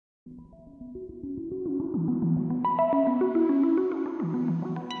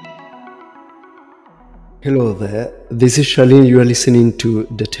Hello there, this is Charlene. You are listening to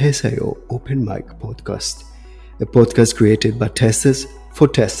the TESAO Open Mic Podcast, a podcast created by testers for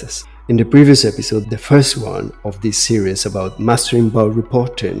testers. In the previous episode, the first one of this series about mastering bar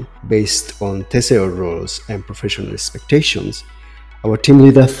reporting based on TESAO roles and professional expectations, our team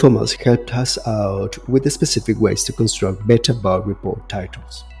leader Thomas helped us out with the specific ways to construct better bar report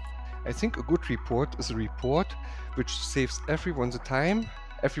titles. I think a good report is a report which saves everyone the time.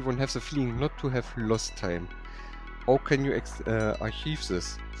 Everyone has a feeling not to have lost time. How can you achieve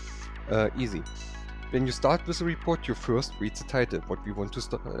this? Easy. When you start with a report, you first read the title, what we want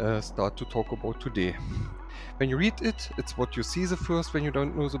to start to talk about today. When you read it, it's what you see the first when you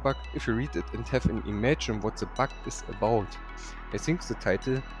don't know the bug. If you read it and have an imagine what the bug is about, I think the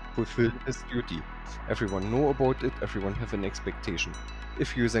title fulfills its duty. Everyone know about it, everyone have an expectation.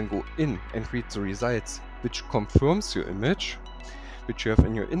 If you then go in and read the results, which confirms your image, which you have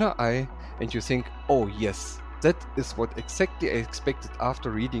in your inner eye, and you think, oh yes, that is what exactly I expected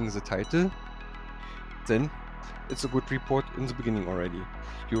after reading the title, then it's a good report in the beginning already.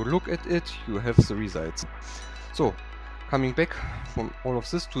 You look at it, you have the results. So, coming back from all of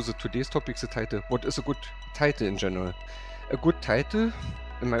this to today's topic, the title. What is a good title in general? A good title,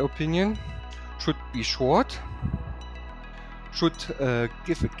 in my opinion, should be short, should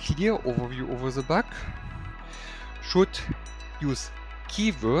give a clear overview over the bug, should use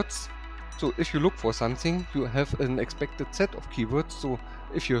keywords. So if you look for something, you have an expected set of keywords. So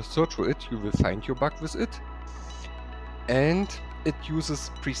if you search for it, you will find your bug with it. And it uses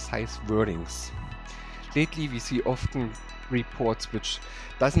precise wordings. Lately, we see often reports which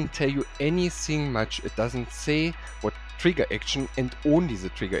doesn't tell you anything much. It doesn't say what trigger action and only the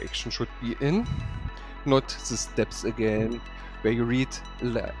trigger action should be in. Not the steps again, where you read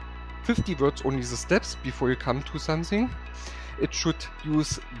 50 words, only the steps before you come to something. It should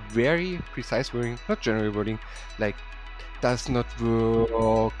use very precise wording, not general wording, like does not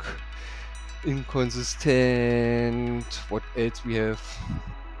work, inconsistent, what else we have.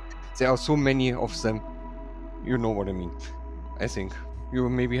 There are so many of them. You know what I mean, I think. You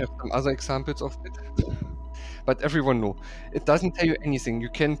maybe have some other examples of it. But everyone know, it doesn't tell you anything. You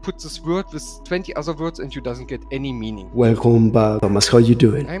can put this word with 20 other words and you doesn't get any meaning. Welcome back, Thomas. How are you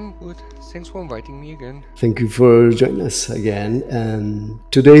doing? I'm good. Thanks for inviting me again. Thank you for joining us again. And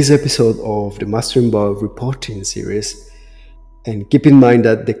today's episode of the Mastering Bar Reporting series. And keep in mind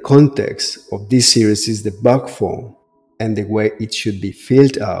that the context of this series is the bug form and the way it should be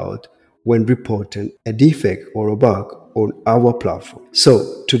filled out when reporting a defect or a bug on our platform.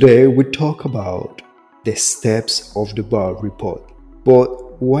 So today we talk about the steps of the bar report.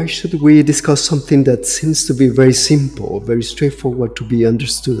 But why should we discuss something that seems to be very simple, very straightforward to be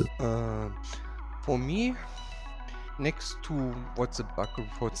understood? For me, next to what the bug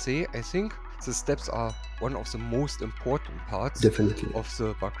report say, I think the steps are one of the most important parts Definitely of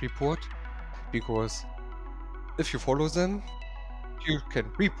the bug report, because if you follow them, you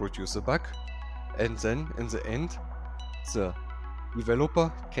can reproduce the bug, and then in the end, the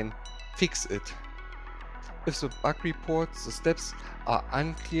developer can fix it. If the bug report, the steps are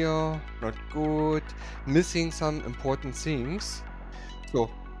unclear, not good, missing some important things,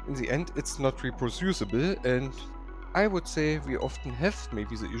 so in the end it's not reproducible, and I would say we often have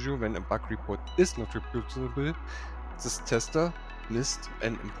maybe the issue when a bug report is not reproducible, this tester missed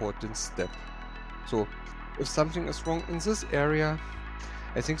an important step. So if something is wrong in this area,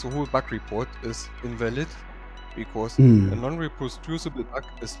 I think the whole bug report is invalid, because a non-reproducible bug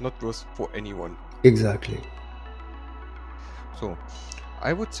is not worth for anyone. Exactly. So,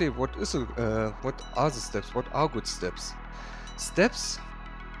 I would say what are the steps? What are good steps?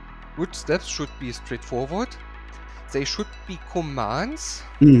 Good steps should be straightforward. They should be commands.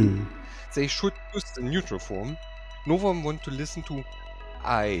 They should use the neutral form. No one wants to listen to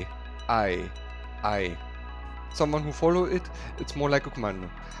I. Someone who follow it, it's more like a command.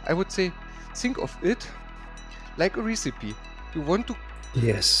 I would say, think of it like a recipe. You want to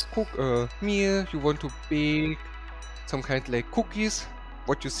cook a meal, you want to bake some kind like cookies.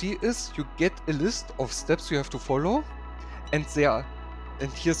 What you see is you get a list of steps you have to follow, and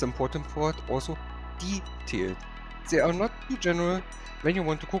here's the important part, also detailed. They are not too general. When you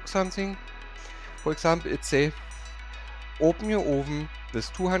want to cook something, for example, it say open your oven with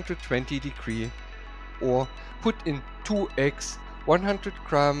 220 degree, or put in 2 eggs, 100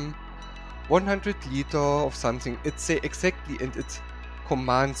 gram, 100 liter of something. It say exactly, and it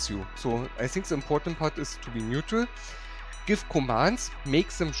commands you. So I think the important part is to be neutral, give commands, make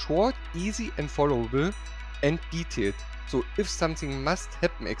them short, easy and followable, and detailed. So if something must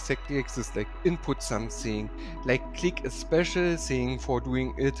happen exactly like this, like input something, like click a special thing for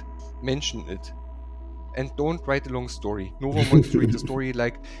doing it, mention it. And don't write a long story. No one wants to read the story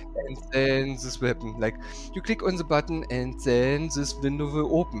like, and then this will happen. Like, you click on the button and then this window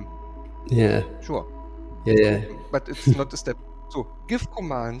will open. Yeah. Sure. Yeah. But it's not a step. So give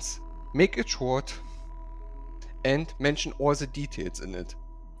commands, make it short, and mention all the details in it.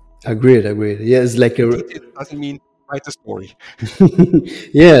 Agreed. Yeah, it's like a. Details doesn't mean write a story.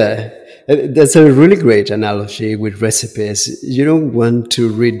 Yeah, that's a really great analogy with recipes. You don't want to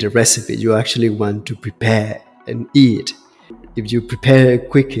read the recipe; you actually want to prepare and eat. If you prepare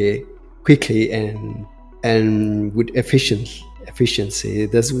quickly and with efficiency,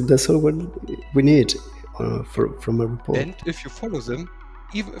 that's all what we need from a report. And if you follow them,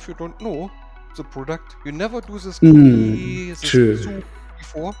 even if you don't know the product, you never do this cookie, this True. soup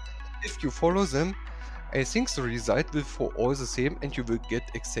before. If you follow them, I think the result will for all the same and you will get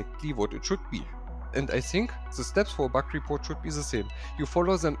exactly what it should be. And I think the steps for a bug report should be the same. You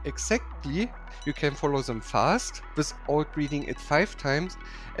follow them exactly, you can follow them fast without reading it 5 times,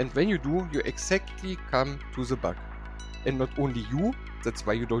 and when you do, you exactly come to the bug. And not only you, that's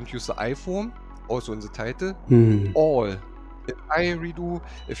why you don't use the I form, also in the title, all. If I redo,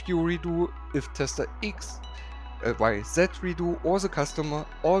 if you redo, if tester X, Y, Z redo, or the customer,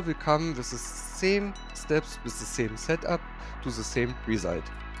 all will come with the same steps, with the same setup, to the same result.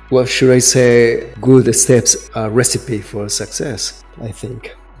 Well, should I say good steps are recipe for success, I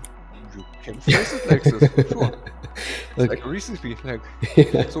think. You can phrase it like this, sure. It's like a recipe, like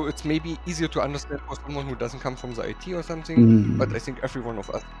so it's maybe easier to understand for someone who doesn't come from the IT or something, but I think every one of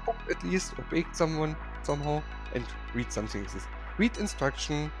us cooked at least or baked someone somehow and read something. Read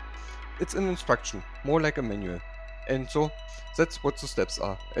instruction, it's an instruction, more like a manual. And so that's what the steps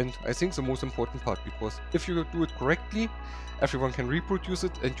are. And I think the most important part, because if you do it correctly, everyone can reproduce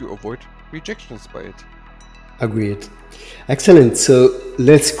it and you avoid rejections by it. Agreed. Excellent. So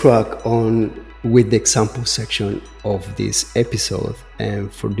let's crack on with the example section of this episode.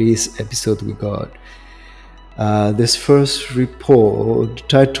 And for this episode, we got this first report. The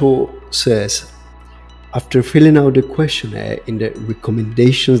title says, after filling out the questionnaire in the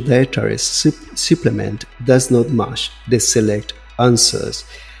recommendations dietary supplement does not match the select answers.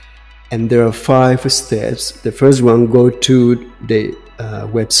 And there are 5 steps. The first one, go to the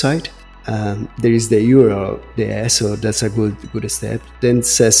website. There is the URL there, so that's a good step. Then it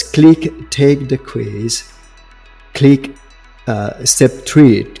says click take the quiz. Click step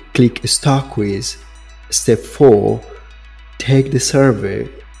 3, click start quiz. Step 4, take the survey.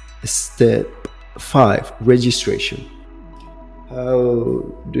 Step 5, registration. How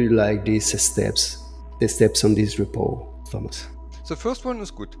do you like these steps? The steps on this report, Thomas? The first one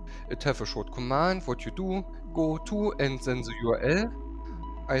is good. It have a short command, what you do, go to, and then the URL.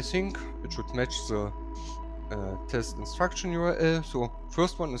 I think it should match the test instruction URL. So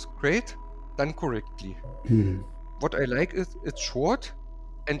first one is great, done correctly. What I like is it's short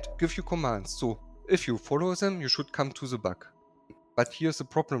and give you commands. So if you follow them, you should come to the bug. But here's the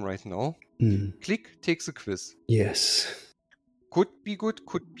problem right now. Click takes a quiz. Yes. Could be good,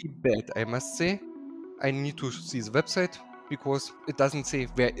 could be bad, I must say. I need to see the website because it doesn't say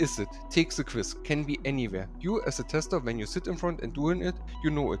where is it. Takes a quiz, can be anywhere. You as a tester, when you sit in front and doing it,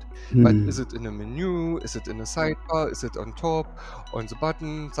 you know it. But is it in a menu? Is it in a sidebar? Is it on top? On the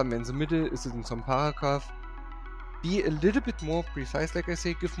button? Somewhere in the middle? Is it in some paragraph? Be a little bit more precise, like I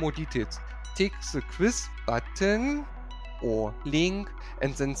say, give more details. Take the quiz button or link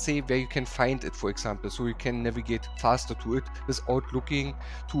and then say where you can find it, for example, so you can navigate faster to it without looking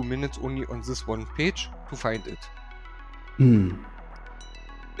 2 minutes only on this one page to find it.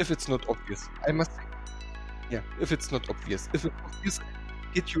 If it's not obvious, I must say. Yeah, if it's not obvious. If it's obvious,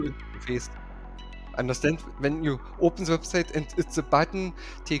 hit you in the face. Understand? When you open the website and it's a button,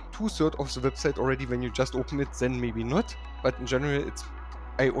 take 2/3 of the website already when you just open it, then maybe not. But in general,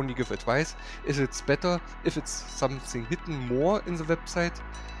 I only give advice. If it's better, if it's something hidden more in the website,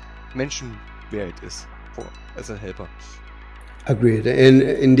 mention where it is as a helper. Agreed. And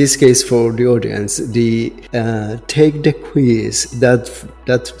in this case, for the audience, the take the quiz,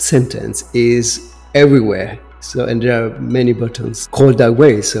 that sentence is everywhere. So, and there are many buttons called that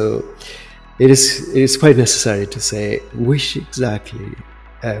way. So it is quite necessary to say which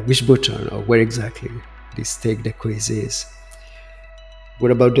button or where exactly this take the quiz is. What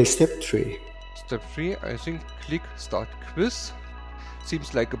about the step 3? Step 3, I think click start quiz.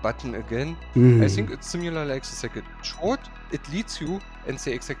 Seems like a button again. I think it's similar like the second. Short, it leads you and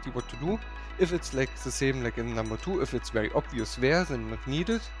say exactly what to do. If it's like the same like in number 2, if it's very obvious where, then not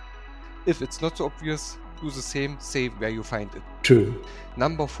needed. If it's not so obvious, do the same, say where you find it. True.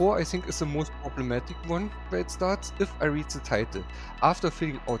 Number 4, I think, is the most problematic one where it starts. If I read the title, after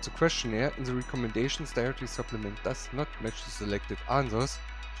filling out the questionnaire and the recommendations directly supplement does not match the selected answers,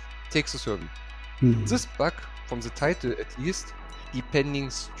 take the survey. This bug, from the title at least, depending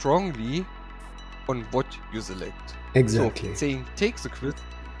strongly on what you select. Exactly. So saying take the quiz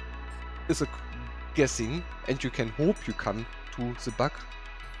is a guessing, and you can hope you come to the bug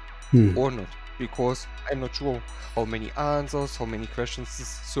or not, because I'm not sure how many answers, how many questions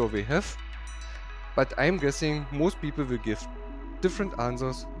this survey have, but I'm guessing most people will give different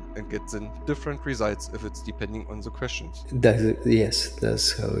answers and get then different results if it's depending on the questions. Yes,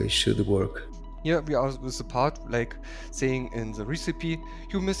 that's how it should work. Here we are with the part like saying in the recipe,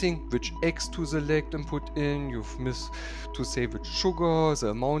 you're missing which eggs to select and put in, you've missed to say which sugar, the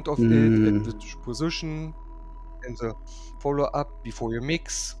amount of it, at which position, and the follow-up before you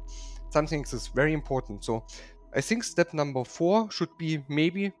mix. Something is very important. So I think step number 4 should be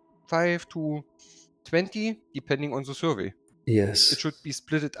maybe 5 to 20, depending on the survey. Yes. It should be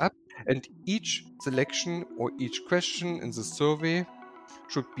split up, and each selection or each question in the survey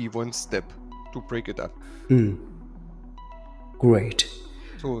should be one step to break it up. Great.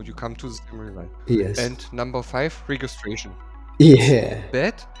 So you come to the same result. Yes. And number 5, registration. Yeah.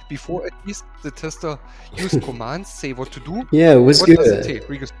 Bad. Before at least the tester use commands, say what to do. Yeah, it was What good. does it say?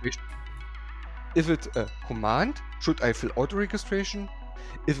 Registration. If it's a command, should I fill out a registration?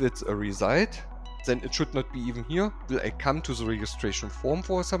 If it's a result, then it should not be even here. Will I come to the registration form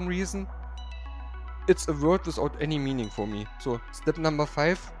for some reason? It's a word without any meaning for me. So step number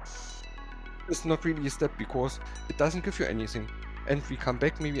 5 is not really a step because it doesn't give you anything. And we come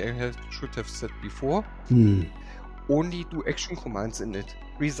back, maybe I should have said before, only do action commands in it.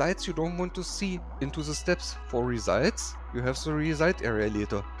 Results you don't want to see into the steps. For results, you have the result area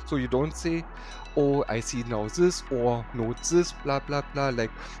later. So you don't say, oh, I see now this, or note this, blah, blah, blah,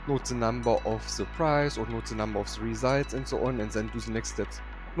 like note the number of the price, or note the number of the results, and so on, and then do the next steps.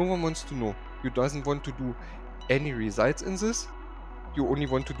 No one wants to know. You doesn't want to do any results in this. You only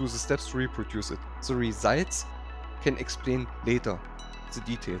want to do the steps to reproduce it. The results can explain later the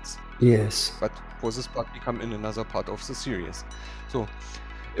details. Yes. But for this part, we come in another part of the series. So,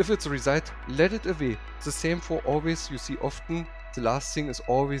 if it's a result, let it away. The same for always. You see often the last thing is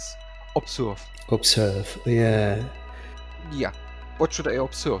always observe. Observe. Yeah. Yeah. What should I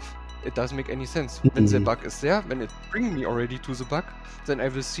observe? It doesn't make any sense. When the bug is there, when it brings me already to the bug, then I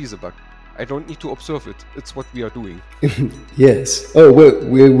will see the bug. I don't need to observe it. It's what we are doing. Yes. Oh,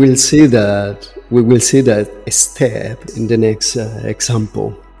 we will see that. We will see that step in the next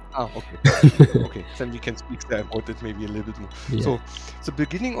example. Okay. Okay. Then we can speak there about it maybe a little bit more. Yeah. So, the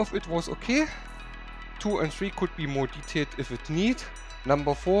beginning of it was okay. 2 and 3 could be more detailed if it need.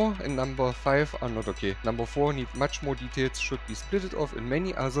 Number 4 and number 5 are not okay. Number 4 need much more details, should be split it off in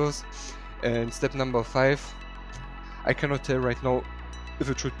many others. And step number 5, I cannot tell right now if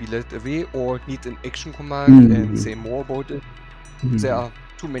it should be let away or need an action command and say more about it. There are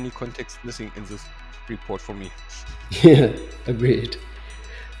too many contexts missing in this report for me. Yeah, agreed.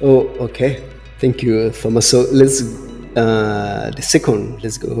 Oh, okay. Thank you, Thomas. So let's go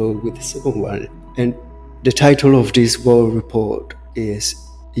with the second one. And the title of this world report is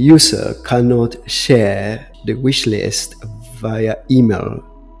User Cannot Share the Wishlist via Email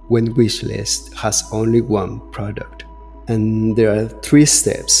when wishlist has only one product. And there are 3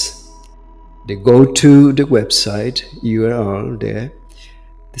 steps. They go to the website URL there.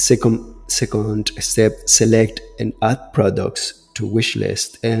 The second step, select and add products to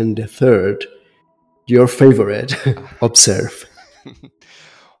wishlist. And the third, your favorite, observe.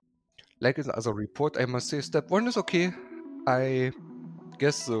 Like in the other report, I must say step 1 is okay. I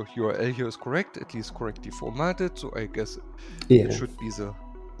guess the URL here is correct, at least correctly formatted, so I guess it should be the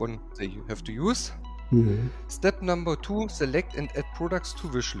one that you have to use. Step number 2, select and add products to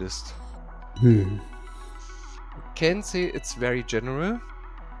wishlist. You can say it's very general.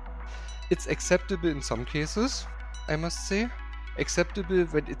 It's acceptable in some cases, I must say. Acceptable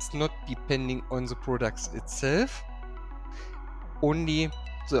when it's not depending on the products itself, only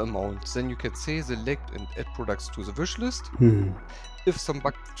the amount. Then you can say select and add products to the wishlist. If some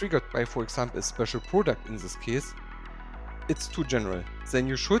bug is triggered by, for example, a special product in this case, it's too general. Then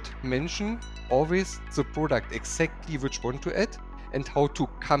you should mention always the product, exactly which one to add and how to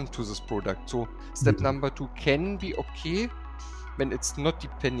come to this product. So step number 2 can be okay when it's not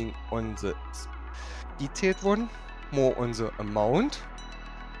depending on the detailed one, more on the amount.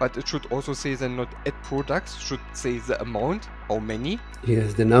 But it should also say then not add products, should say the amount, how many.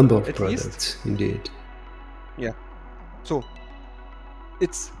 Yes, the number of at products, least. Indeed. Yeah. So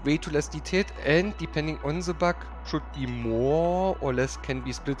it's way too less detailed, and depending on the bug, should be more or less can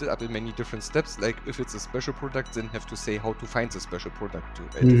be split up in many different steps. Like if it's a special product, then have to say how to find the special product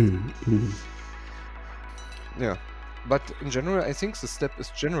to edit. Yeah, but in general, I think the step is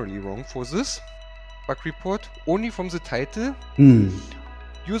generally wrong for this bug report. Only from the title,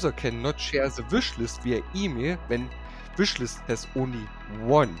 user cannot share the wish list via email when wish list has only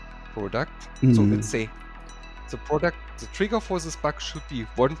one product. So let's say the trigger for this bug should be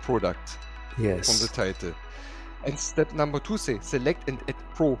one product from the title. And step number 2 say select and add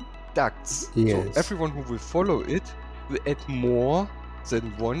products. So everyone who will follow it will add more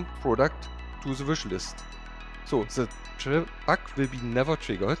than one product to the wish list. So the bug will be never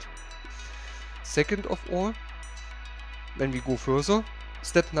triggered. Second of all, when we go further,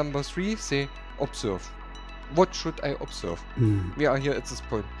 step number 3 say observe. What should I observe? We are here at this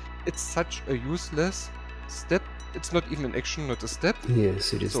point. It's such a useless step. It's not even an action, not a step.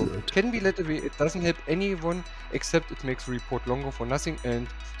 Yes, it is so not. Can be let away. It doesn't help anyone except it makes the report longer for nothing, and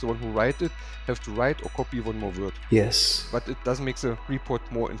the one who write it have to write or copy one more word. Yes. But it doesn't make the report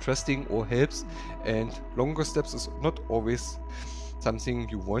more interesting or helps, and longer steps is not always something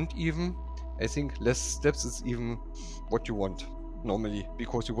you want even. I think less steps is even what you want normally,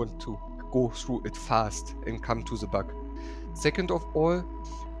 because you want to go through it fast and come to the bug. Second of all,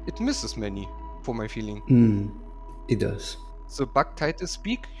 it misses many, for my feeling. It does. The bug title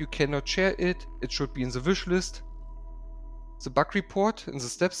speak, you cannot share it, it should be in the wish list. The bug report and the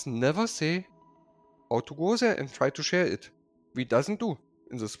steps never say how to go there and try to share it. We doesn't do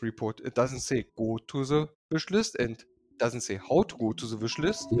in this report. It doesn't say go to the wish list, and doesn't say how to go to the wish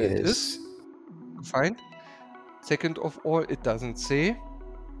list. Yes. It is fine. Second of all, it doesn't say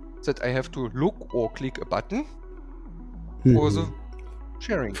that I have to look or click a button for the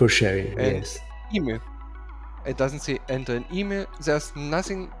sharing. For sharing, and yes. Email. It doesn't say enter an email. There's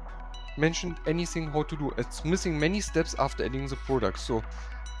nothing mentioned anything how to do. It's missing many steps after adding the product. So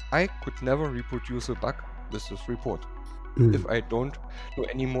I could never reproduce a bug with this report if I don't know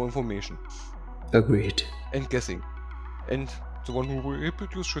any more information. Agreed. And guessing. And the one who will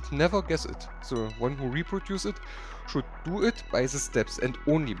reproduce should never guess it. The one who reproduce it should do it by the steps and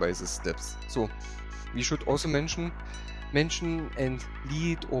only by the steps. So we should also mention and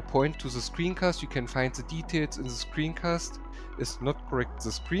lead or point to the screencast. You can find the details in the screencast. Is not correct. The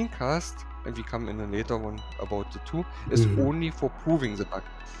screencast, and we come in a later one about the two, is only for proving the bug,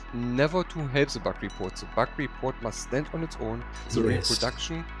 never to help the bug report. The bug report must stand on its own. The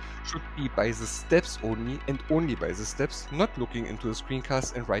reproduction should be by the steps only, and only by the steps, not looking into the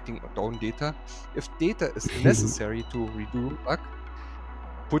screencast and writing down data. If data is necessary to redo a bug,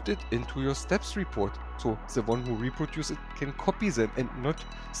 put it into your steps report, so the one who reproduces it can copy them and not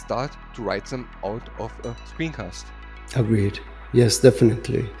start to write them out of a screencast. Agreed. Yes,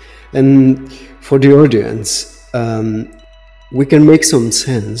 definitely. And for the audience, we can make some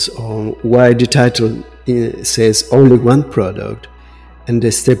sense on why the title says only one product and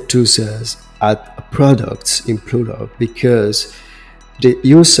the step 2 says add products in plural, because the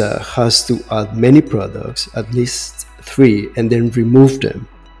user has to add many products, at least 3, and then remove them.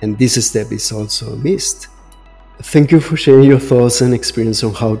 And this step is also missed. Thank you for sharing your thoughts and experience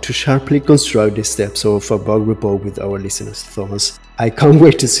on how to sharply construct the steps of a bug report with our listeners' thoughts. I can't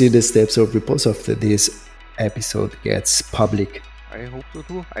wait to see the steps of reports after this episode gets public. I hope so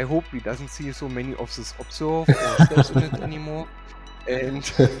too. I hope we doesn't see so many of this observe or steps in it anymore. And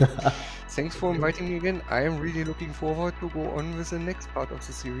thanks for inviting me again. I am really looking forward to go on with the next part of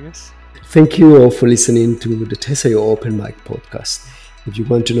the series. Thank you all for listening to the TESAIO Open Mic podcast. If you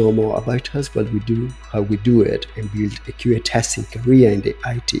want to know more about us, what we do, how we do it, and build a QA testing career in the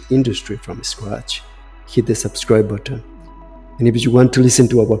IT industry from scratch, hit the subscribe button. And if you want to listen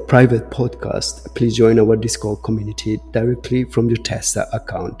to our private podcast, please join our Discord community directly from your Testa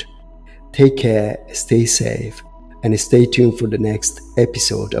account. Take care, stay safe, and stay tuned for the next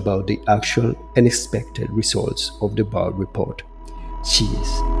episode about the actual and expected results of the bug report.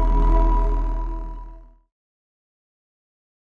 Cheers.